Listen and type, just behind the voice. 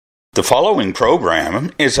The following program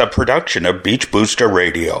is a production of Beach Booster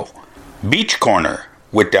Radio. Beach Corner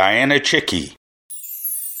with Dianna Chycki.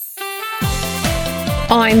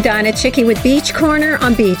 I'm Dianna Chycki with Beach Corner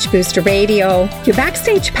on Beach Booster Radio, your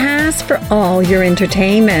backstage pass for all your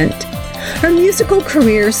entertainment. Her musical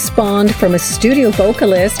career spawned from a studio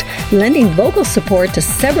vocalist, lending vocal support to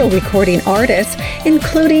several recording artists,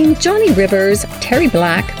 including Johnny Rivers, Terry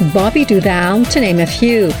Black, Bobby Duvall, to name a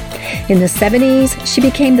few. In the 70s, she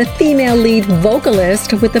became the female lead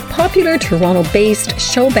vocalist with the popular Toronto-based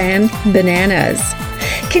show band Bananas.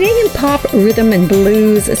 Canadian pop, rhythm, and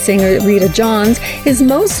blues singer RITA JOHNS is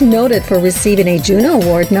most noted for receiving a Juno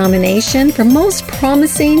Award nomination for Most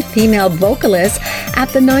Promising Female Vocalist at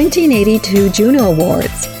the 1982 Juno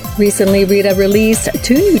Awards. Recently, RITA released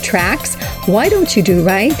 2 new tracks, Why Don't You Do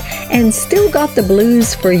Right and Still Got the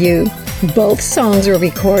Blues for You. Both songs were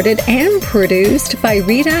recorded and produced by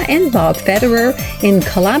RITA and Bob Federer in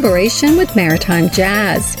collaboration with Maritime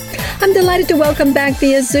Jazz. I'm delighted to welcome back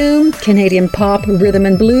via Zoom Canadian pop, rhythm,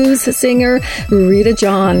 and blues singer RITA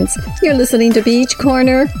JOHNS. You're listening to Beach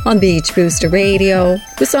Corner on Beach Booster Radio,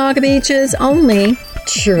 Wasaga Beach's only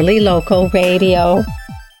truly local radio.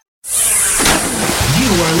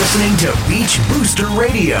 You are listening to Beach Booster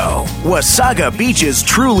Radio, Wasaga Beach's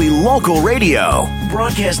truly local radio,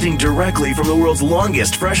 broadcasting directly from the world's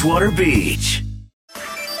longest freshwater beach.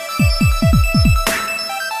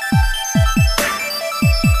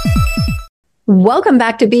 Welcome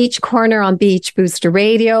back to Beach Corner on Beach Booster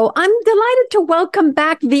Radio. I'm delighted to welcome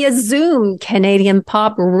back via Zoom Canadian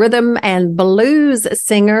pop, rhythm, and blues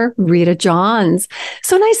singer RITA JOHNS.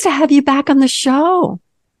 So nice to have you back on the show.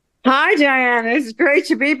 Hi, Dianna. It's great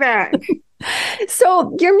to be back.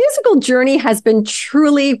 So your musical journey has been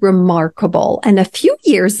truly remarkable. And a few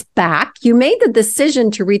years back, you made the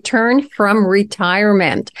decision to return from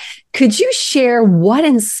retirement. Could you share what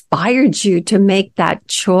inspired you to make that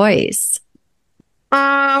choice?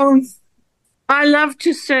 I love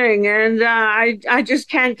to sing, and I just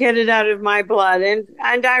can't get it out of my blood. And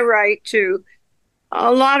I write too.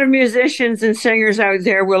 A lot of musicians and singers out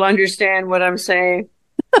there will understand what I'm saying.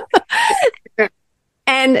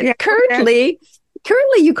 And currently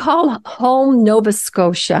you call home Nova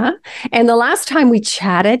Scotia. And the last time we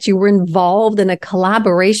chatted, you were involved in a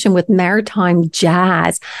collaboration with Maritime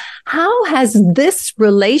Jazz. How has this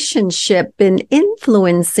relationship been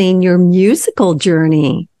influencing your musical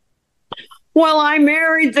journey? Well, I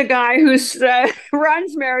married the guy who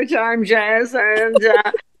runs Maritime Jazz, and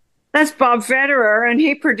that's Bob Federer, and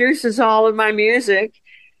he produces all of my music.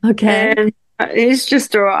 Okay. And he's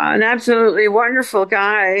just an absolutely wonderful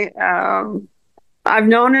guy. I've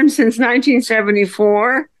known him since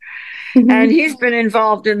 1974, and he's been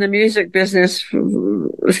involved in the music business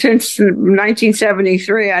since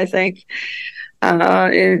 1973, I think.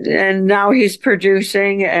 And now he's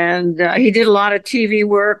producing, and he did a lot of TV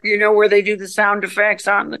work, where they do the sound effects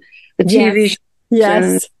on the TV shows.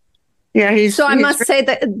 Yes. Yeah, so I must say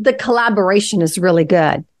that the collaboration is really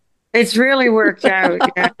good. It's really worked out.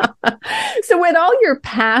 Yeah. So with all your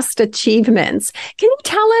past achievements, can you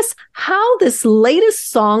tell us how this latest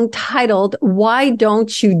song titled Why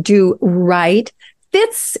Don't You Do Right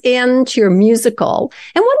fits into your musical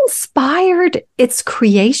and what inspired its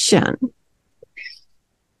creation?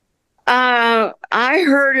 I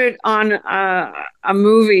heard it on a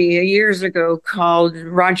movie years ago called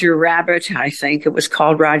Roger Rabbit. I think it was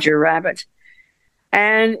called Roger Rabbit.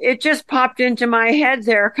 And it just popped into my head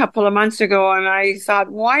there a couple of months ago. And I thought,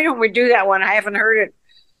 why don't we do that one? I haven't heard it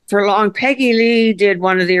for long. Peggy Lee did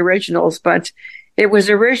one of the originals, but it was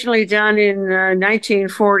originally done in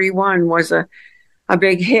 1941, was a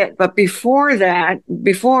big hit. But before that,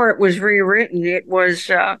 before it was rewritten, it was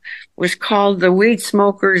called The Weed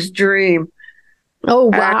Smoker's Dream. Oh,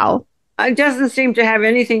 wow. It doesn't seem to have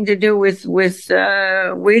anything to do with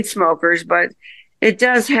weed smokers, but it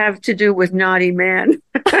does have to do with naughty men.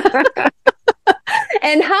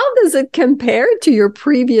 And how does it compare to your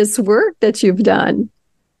previous work that you've done?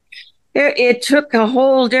 It took a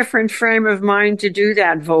whole different frame of mind to do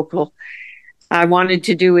that vocal. I wanted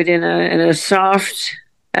to do it in a soft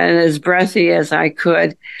and as breathy as I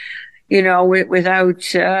could, without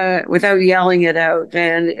yelling it out.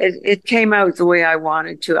 And it came out the way I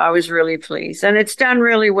wanted to. I was really pleased. And it's done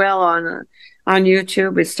really well on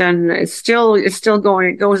YouTube. It's still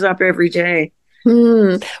going. It goes up every day.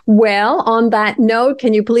 Well, on that note,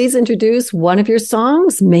 can you please introduce one of your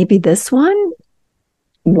songs? Maybe this one?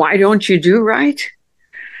 Why Don't You Do Right?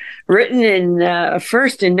 Written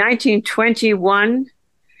first in 1921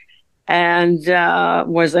 and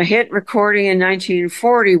was a hit recording in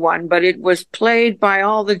 1941, but it was played by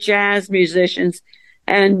all the jazz musicians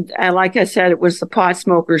And like I said, it was the pot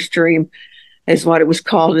smoker's dream is what it was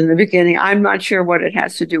called in the beginning. I'm not sure what it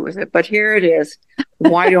has to do with it, but here it is.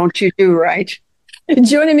 Why don't you do right?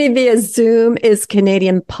 Joining me via Zoom is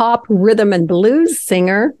Canadian pop, rhythm, and blues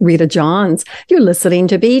singer Rita JOHNS. You're listening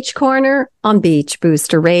to Beach Corner on Beach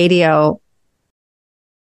Booster Radio.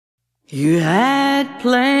 You had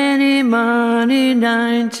plenty money,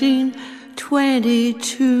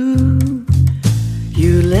 1922.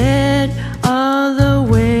 You let other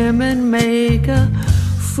women make a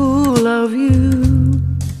fool of you.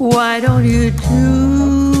 Why don't you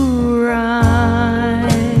do right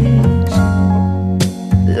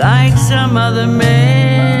like some other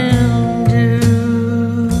men do?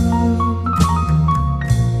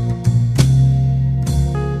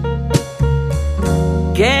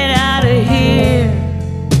 Get out of here,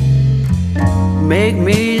 make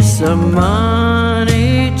me some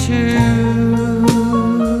money too.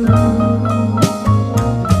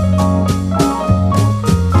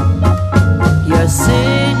 You're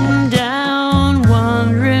sitting down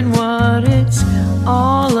wondering what it's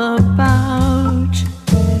all about.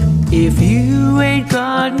 If you ain't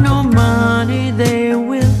got no money, they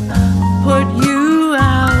will put you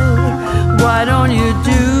out. Why don't you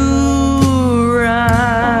do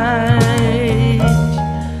right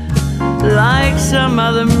like some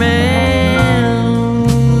other men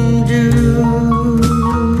do?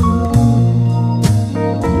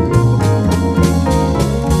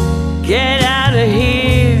 Get out of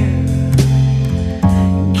here,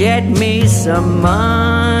 get me some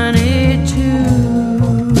money too.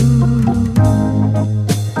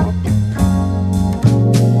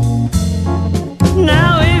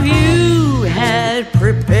 Now if you had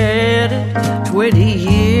prepared it 20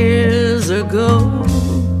 years ago,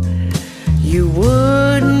 you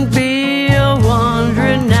wouldn't be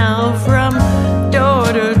wandering now from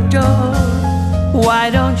door to door. Why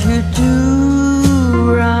don't you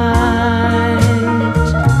do right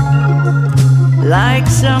like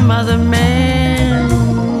some other men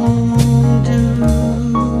do?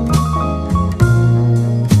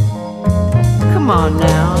 Come on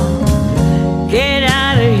now, get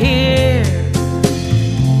out of here,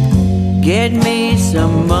 get me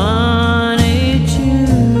some money too.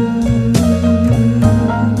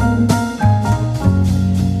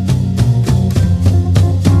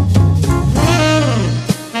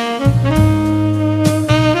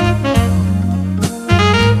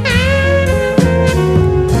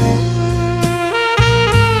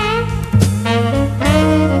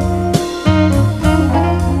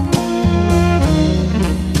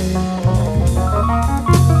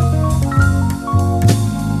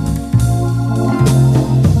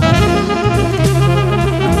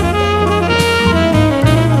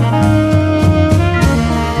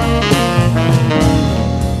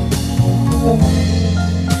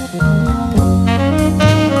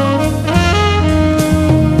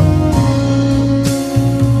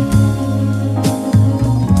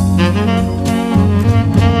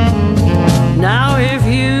 Now if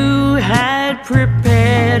you had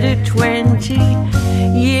prepared it 20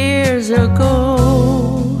 years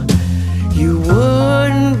ago, you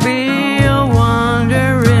wouldn't be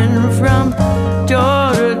wandering from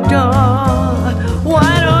door to door.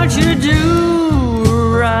 Why don't you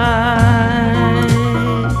do right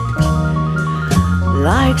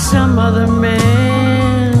like some other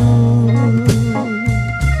men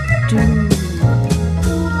do?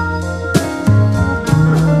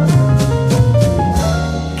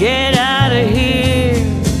 Get out of here,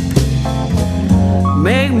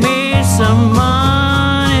 make me some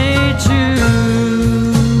money too.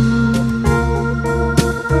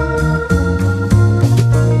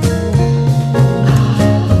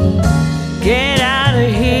 Get out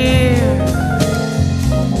of here,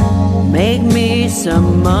 make me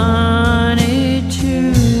some money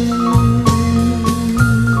too.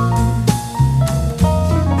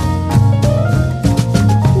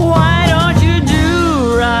 Why don't you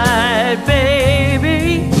do right,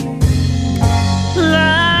 baby,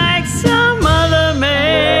 like some other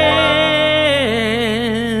man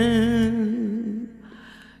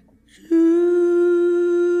do?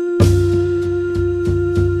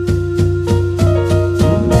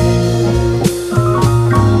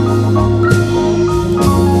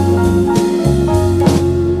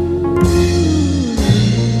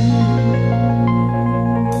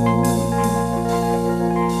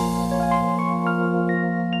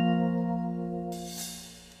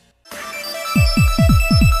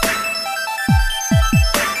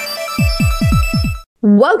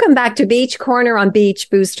 Welcome back to Beach Corner on Beach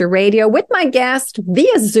Booster Radio with my guest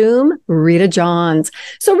via Zoom, Rita Johns.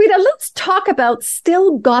 So Rita, let's talk about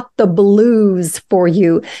Still Got the Blues for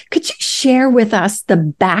you. Could you share with us the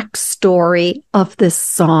backstory of this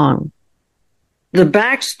song? The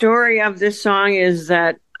backstory of this song is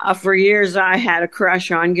that for years I had a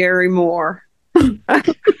crush on Gary Moore.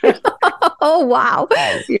 Oh, wow.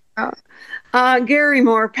 Yeah. Gary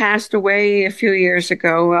Moore passed away a few years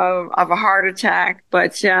ago of a heart attack,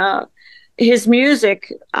 but his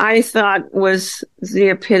music, I thought, was the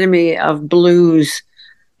epitome of blues,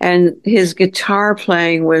 and his guitar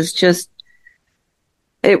playing was just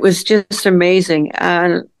amazing.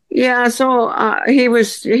 So he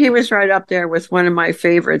was right up there with one of my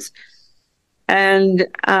favorites, and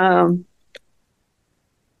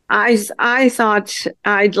I thought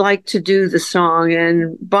I'd like to do the song,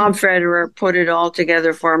 and Bob Federer put it all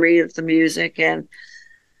together for me with the music, and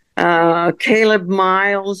Caleb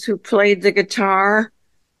Miles, who played the guitar,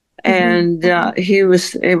 and it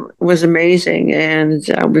was amazing. And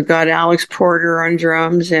we've got Alex Porter on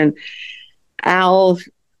drums, and Al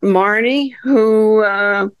Marney, who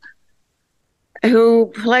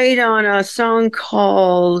played on a song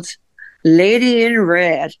called "Lady in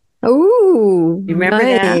Red." Oh, you remember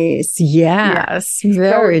nice. that? Yes, yeah.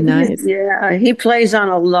 Very nice. Yeah, he plays on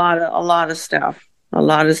a lot of stuff. A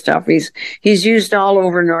lot of stuff. He's used all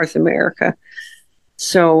over North America.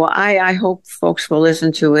 So I hope folks will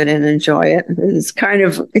listen to it and enjoy it. It's kind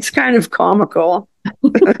of comical.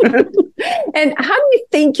 And how do you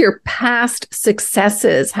think your past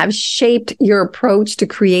successes have shaped your approach to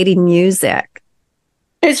creating music?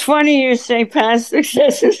 It's funny you say past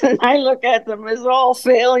successes, and I look at them as all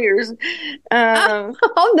failures.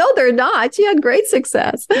 Oh, no, they're not. You had great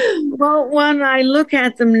success. Well, when I look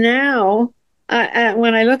at them now,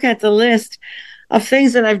 when I look at the list of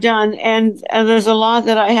things that I've done, and there's a lot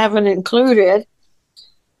that I haven't included.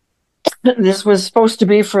 This was supposed to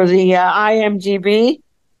be for the IMDb.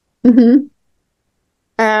 Mm-hmm.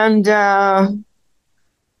 And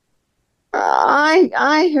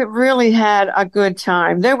I have really had a good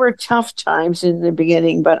time. There were tough times in the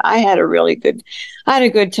beginning, but I had a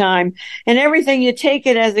good time. And everything, you take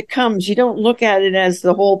it as it comes. You don't look at it as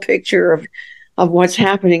the whole picture of what's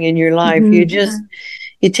happening in your life. Mm-hmm.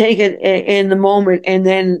 You take it in the moment, and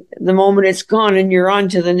then the moment it's gone and you're on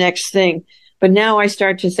to the next thing. But now I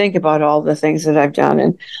start to think about all the things that I've done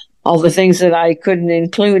and all the things that I couldn't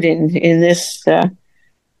include in this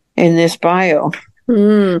bio.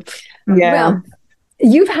 Mm. Yeah. Well,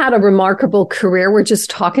 you've had a remarkable career. We're just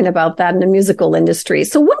talking about that in the musical industry.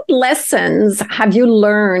 So what lessons have you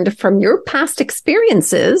learned from your past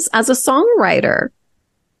experiences as a songwriter?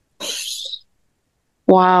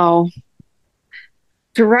 Wow.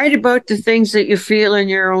 To write about the things that you feel in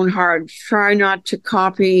your own heart. Try not to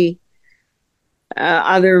copy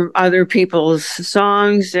other people's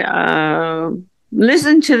songs.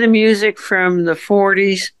 Listen to the music from the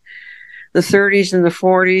 40s. The 30s and the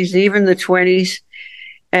 40s, even the 20s,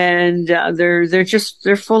 and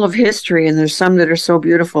they're full of history, and there's some that are so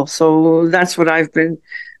beautiful. So that's what I've been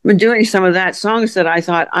doing. Some of that songs that I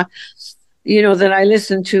thought, that I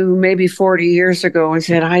listened to maybe 40 years ago and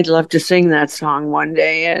said I'd love to sing that song one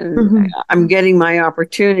day, and I'm getting my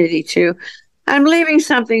opportunity to. I'm leaving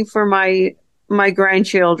something for my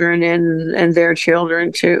grandchildren and their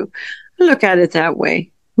children too. Look at it that way.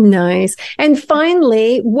 Nice. And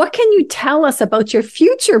finally, what can you tell us about your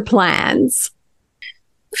future plans?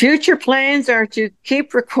 Future plans are to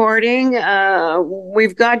keep recording.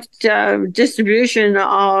 We've got distribution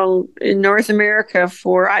all in North America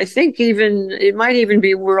for, I think it might even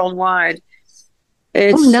be worldwide.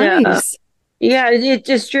 It's, nice. It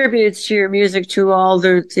distributes your music to all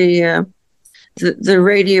the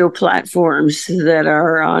radio platforms that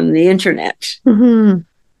are on the internet. Mm-hmm.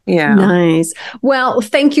 Yeah. Nice. Well,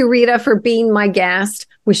 thank you, Rita, for being my guest.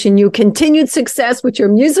 Wishing you continued success with your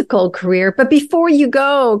musical career. But before you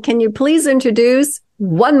go, can you please introduce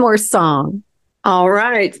one more song? All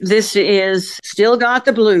right. This is Still Got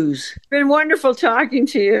the Blues. It's been wonderful talking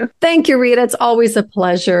to you. Thank you, Rita. It's always a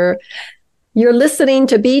pleasure. You're listening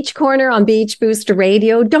to Beach Corner on Beach Booster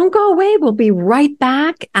Radio. Don't go away. We'll be right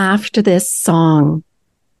back after this song.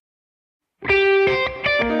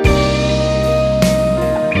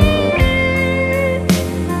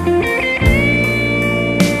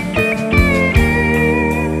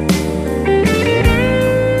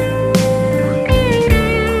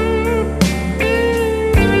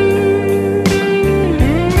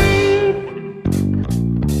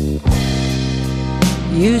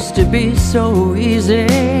 Used to be so easy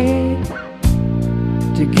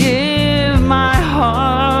to give my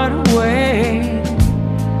heart away.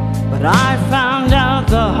 but I found out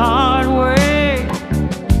the hard way.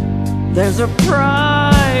 There's a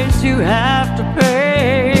price you have to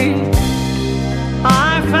pay.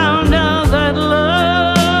 I found out that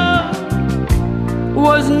love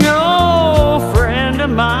was no friend of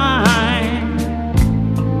mine.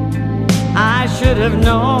 I should have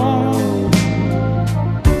known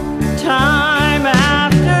time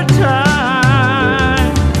after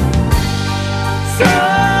time. So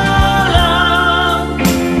long,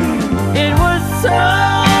 it was so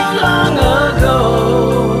long ago,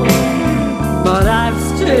 but I've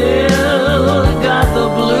still got the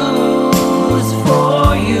blues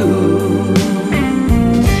for you.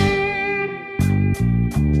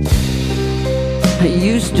 It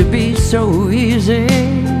used to be so easy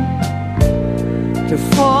to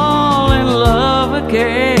fall in love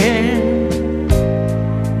again,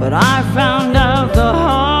 but I found out the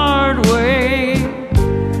hard way.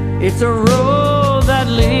 It's a road that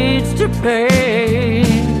leads to pain.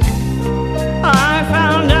 I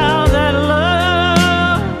found out that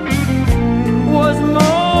love was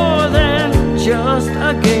more than just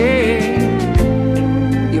a game.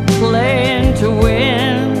 You're playing to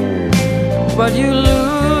win, but you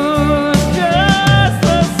lose just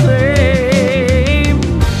the same.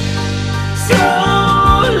 So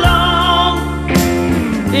long,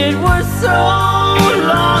 it was so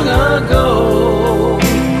long ago,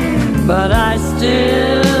 but I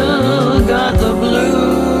still got the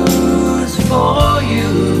blues for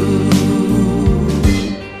you.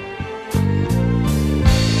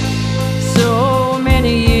 So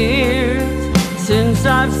many years since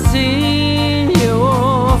I've seen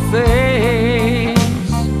your face.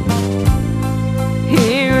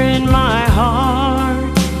 Here in my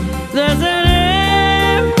heart, there's an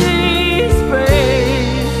empty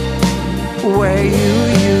space where you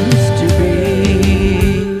used to be.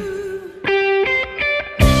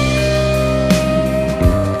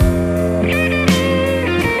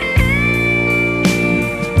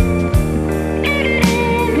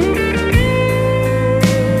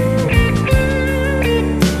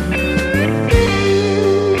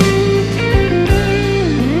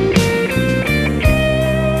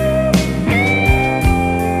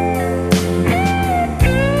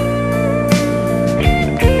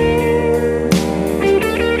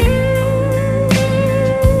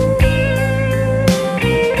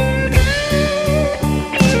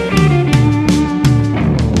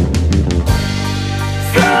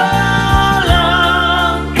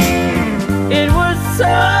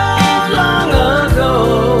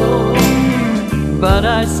 But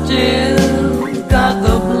I still got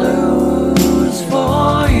the blues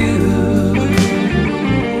for you.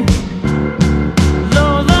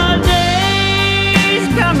 Though the days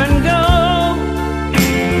come and go,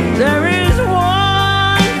 there is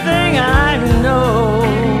one thing I know.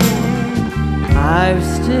 I've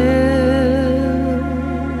still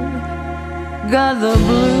got the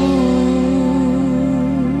blues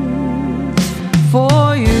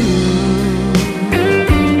for you.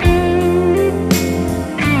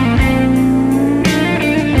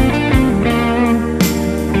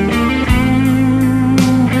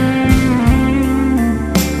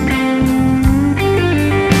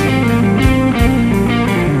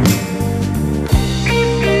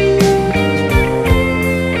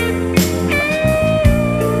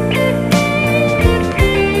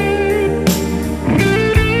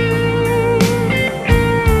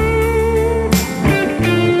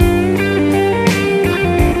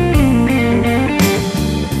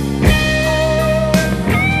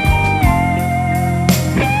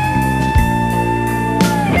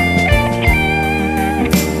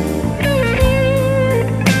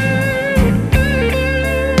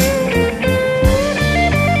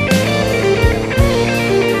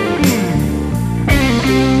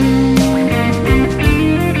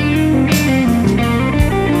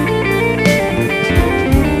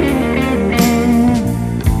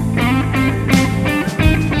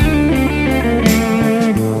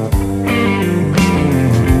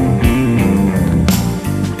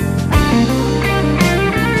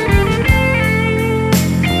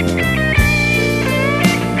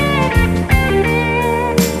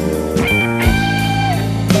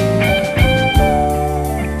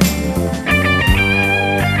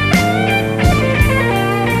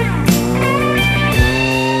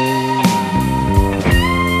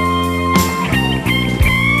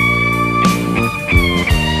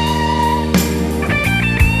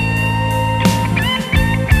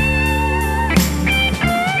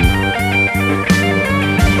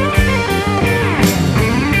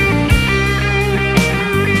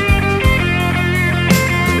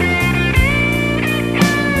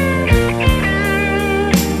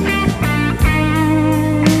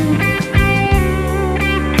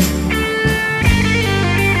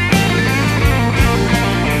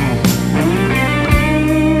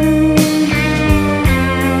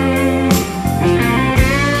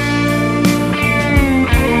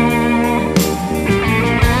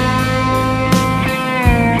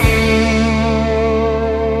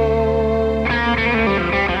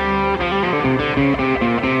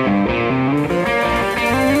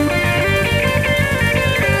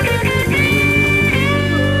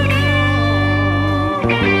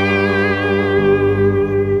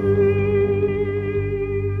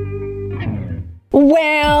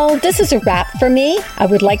 Well, this is a wrap for me. I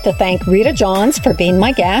would like to thank Rita JOHNS for being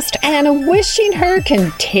my guest and wishing her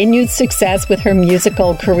continued success with her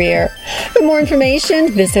musical career. For more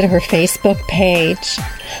information, visit her Facebook page.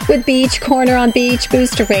 With Beach Corner on Beach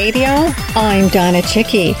Booster Radio, I'm Donna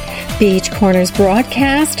Chycki. Beach Corner's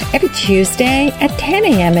broadcast every Tuesday at 10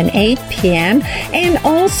 a.m. and 8 p.m. and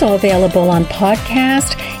also available on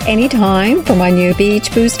podcast anytime from our new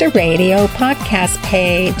Beach Booster Radio podcast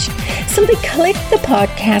page. Simply click the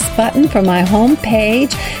podcast button from my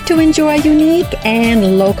homepage to enjoy unique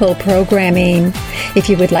and local programming. If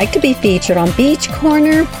you would like to be featured on Beach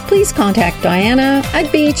Corner, please contact Dianna at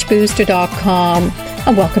beachbooster.com.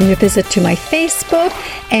 I welcome your visit to my Facebook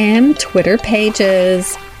and Twitter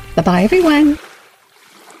pages. Bye-bye, everyone.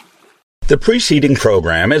 The preceding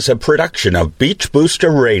program is a production of Beach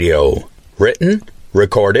Booster Radio, written,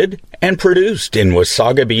 recorded, and produced in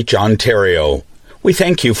Wasaga Beach, Ontario. We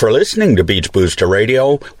thank you for listening to Beach Booster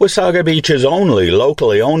Radio, Wasaga Beach's only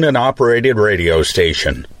locally owned and operated radio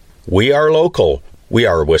station. We are local. We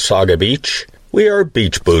are Wasaga Beach. We are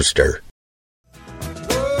Beach Booster.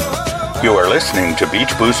 You are listening to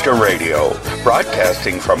Beach Booster Radio,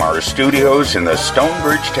 broadcasting from our studios in the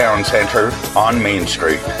Stonebridge Town Center on Main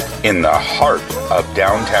Street, in the heart of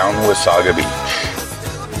downtown Wasaga Beach.